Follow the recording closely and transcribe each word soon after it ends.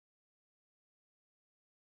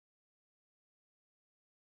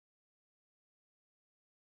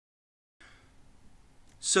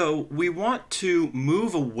So we want to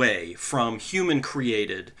move away from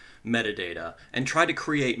human-created metadata and try to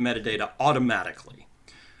create metadata automatically.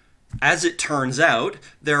 As it turns out,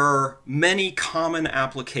 there are many common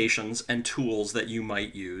applications and tools that you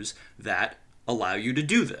might use that allow you to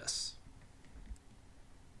do this.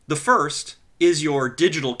 The first is your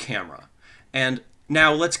digital camera. And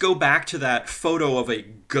now let's go back to that photo of a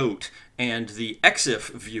goat and the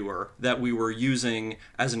EXIF viewer that we were using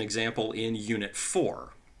as an example in Unit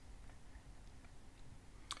 4.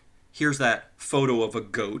 Here's that photo of a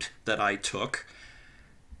goat that I took.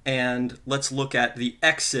 And let's look at the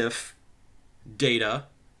EXIF data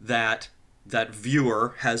that that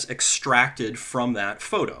viewer has extracted from that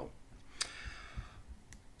photo.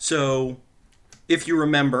 So if you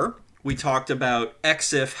remember, we talked about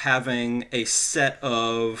EXIF having a set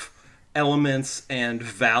of elements and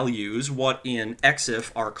values, what in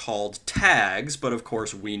EXIF are called tags, but of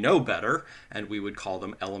course we know better, and we would call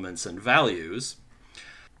them elements and values.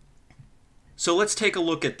 So let's take a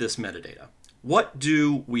look at this metadata. What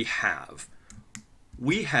do we have?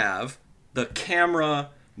 We have the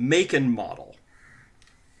camera make and model.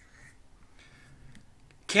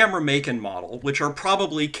 Camera make and model, which are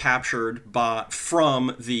probably captured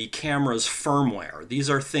from the camera's firmware. These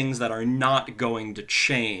are things that are not going to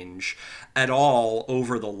change at all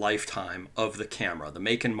over the lifetime of the camera. The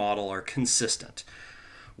make and model are consistent.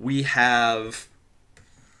 We have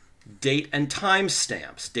date and time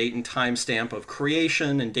stamps, date and time stamp of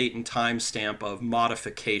creation and date and time stamp of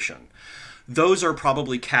modification. Those are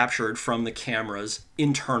probably captured from the camera's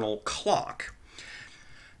internal clock.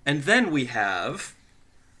 And then we have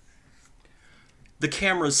the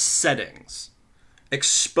camera's settings,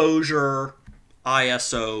 exposure,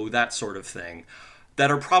 ISO, that sort of thing,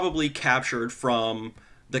 that are probably captured from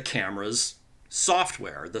the camera's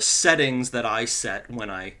software, the settings that I set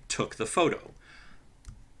when I took the photo.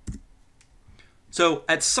 So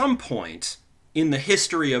at some point in the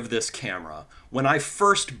history of this camera, when I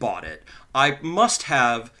first bought it, I must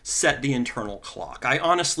have set the internal clock. I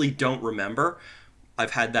honestly don't remember.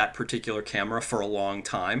 I've had that particular camera for a long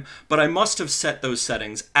time, but I must have set those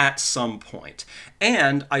settings at some point.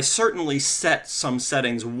 And I certainly set some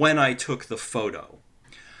settings when I took the photo.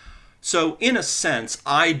 So in a sense,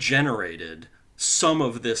 I generated some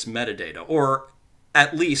of this metadata, or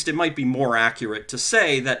at least it might be more accurate to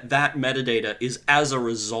say that that metadata is as a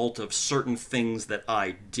result of certain things that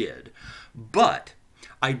I did. But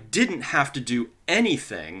I didn't have to do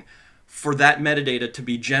anything for that metadata to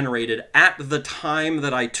be generated at the time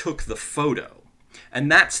that I took the photo. And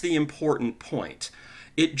that's the important point.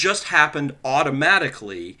 It just happened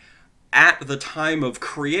automatically at the time of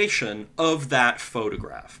creation of that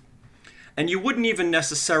photograph. And you wouldn't even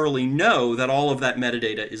necessarily know that all of that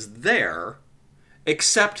metadata is there,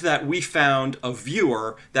 except that we found a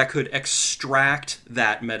viewer that could extract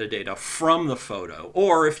that metadata from the photo.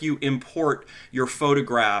 Or if you import your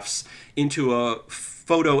photographs into a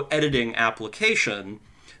photo editing application,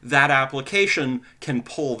 that application can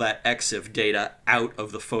pull that EXIF data out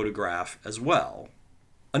of the photograph as well.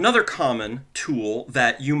 Another common tool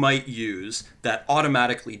that you might use that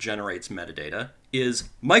automatically generates metadata is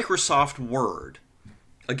Microsoft Word.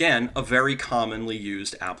 Again, a very commonly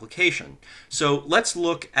used application. So let's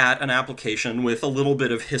look at an application with a little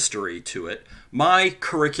bit of history to it, My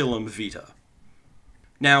Curriculum Vitae.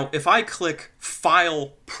 Now, if I click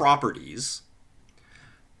File Properties,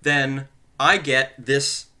 then I get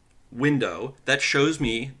this window that shows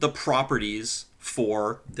me the properties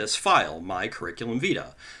for this file, My Curriculum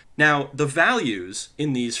Vitae. Now, the values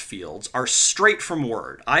in these fields are straight from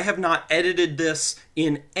Word. I have not edited this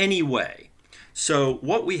in any way. So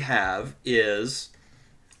what we have is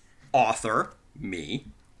author, me,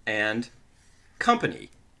 and company,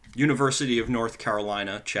 University of North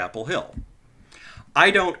Carolina, Chapel Hill. I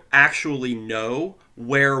don't actually know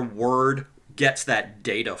where Word gets that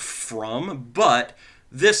data from, but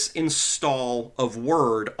this install of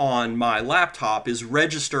Word on my laptop is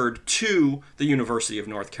registered to the University of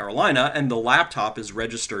North Carolina, and the laptop is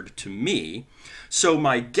registered to me. So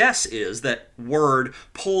my guess is that Word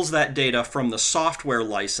pulls that data from the software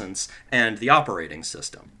license and the operating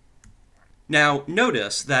system. Now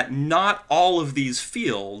notice that not all of these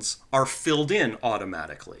fields are filled in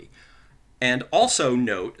automatically. And also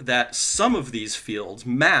note that some of these fields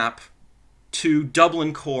map to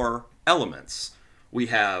Dublin Core elements. We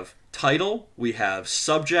have title, we have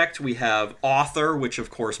subject, we have author, which of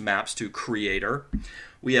course maps to creator.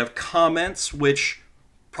 We have comments, which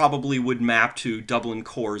probably would map to Dublin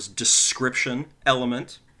Core's description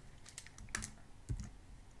element.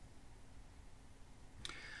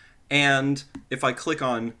 And if I click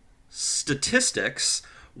on statistics,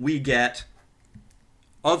 we get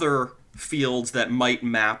other fields that might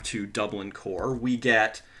map to Dublin Core. We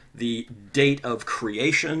get the date of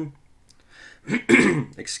creation.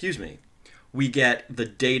 Excuse me. We get the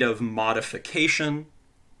date of modification.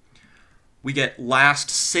 We get last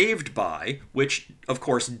saved by, which of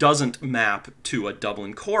course doesn't map to a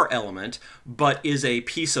Dublin Core element, but is a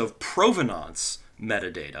piece of provenance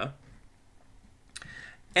metadata.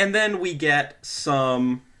 And then we get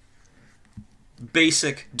some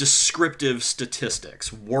basic descriptive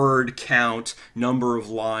statistics, word count, number of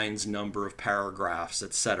lines, number of paragraphs,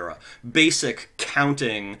 etc. Basic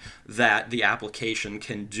counting that the application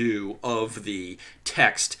can do of the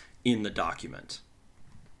text in the document.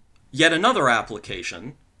 Yet another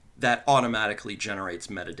application that automatically generates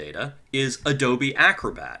metadata is Adobe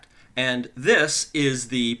Acrobat. And this is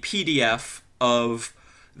the PDF of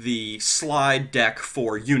the slide deck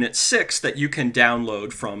for Unit 6 that you can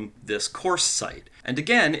download from this course site. And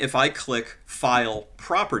again, if I click File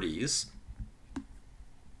Properties,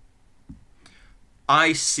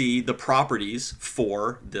 I see the properties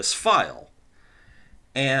for this file.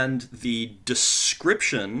 And the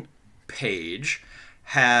description page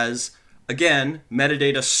has, again,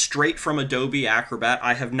 metadata straight from Adobe Acrobat.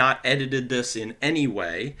 I have not edited this in any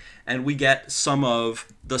way, and we get some of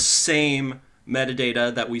the same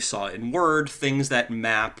metadata that we saw in Word, things that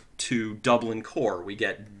map to Dublin Core. We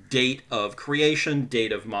get date of creation,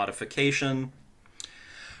 date of modification,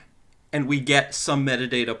 and we get some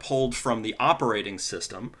metadata pulled from the operating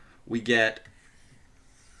system. We get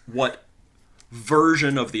what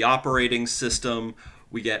version of the operating system,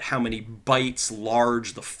 we get how many bytes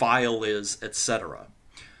large the file is, etc.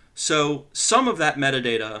 So some of that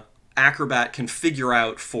metadata Acrobat can figure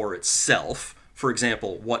out for itself. For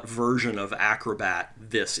example, what version of Acrobat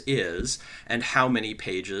this is and how many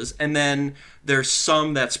pages. And then there's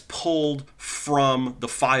some that's pulled from the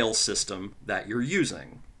file system that you're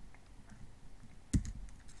using.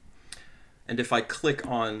 And if I click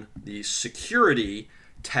on the Security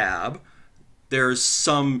tab, there's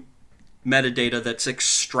some metadata that's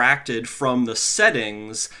extracted from the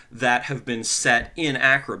settings that have been set in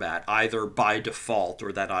Acrobat, either by default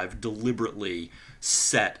or that I've deliberately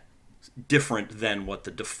set different than what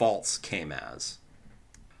the defaults came as.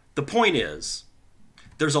 The point is,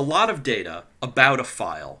 there's a lot of data about a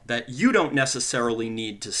file that you don't necessarily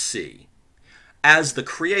need to see as the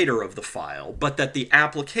creator of the file, but that the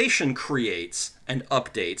application creates and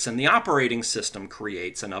updates, and the operating system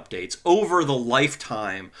creates and updates over the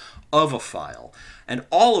lifetime of a file. And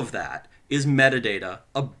all of that is metadata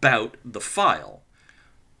about the file.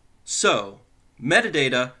 So,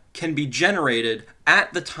 metadata can be generated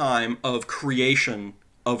at the time of creation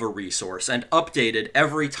of a resource and updated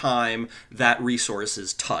every time that resource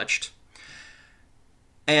is touched.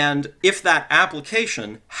 And if that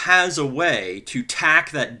application has a way to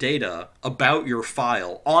tack that data about your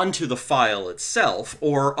file onto the file itself,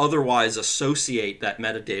 or otherwise associate that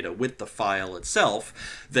metadata with the file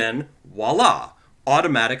itself, then voila,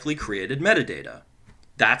 automatically created metadata.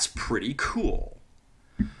 That's pretty cool.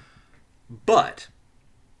 But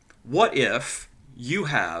what if you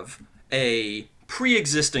have a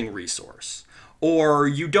pre-existing resource, or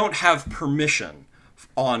you don't have permission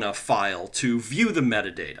on a file to view the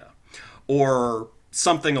metadata, or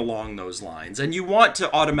something along those lines, and you want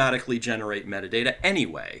to automatically generate metadata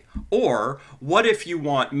anyway? Or what if you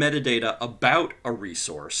want metadata about a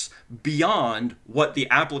resource beyond what the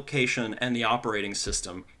application and the operating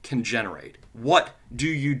system can generate? What do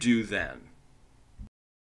you do then?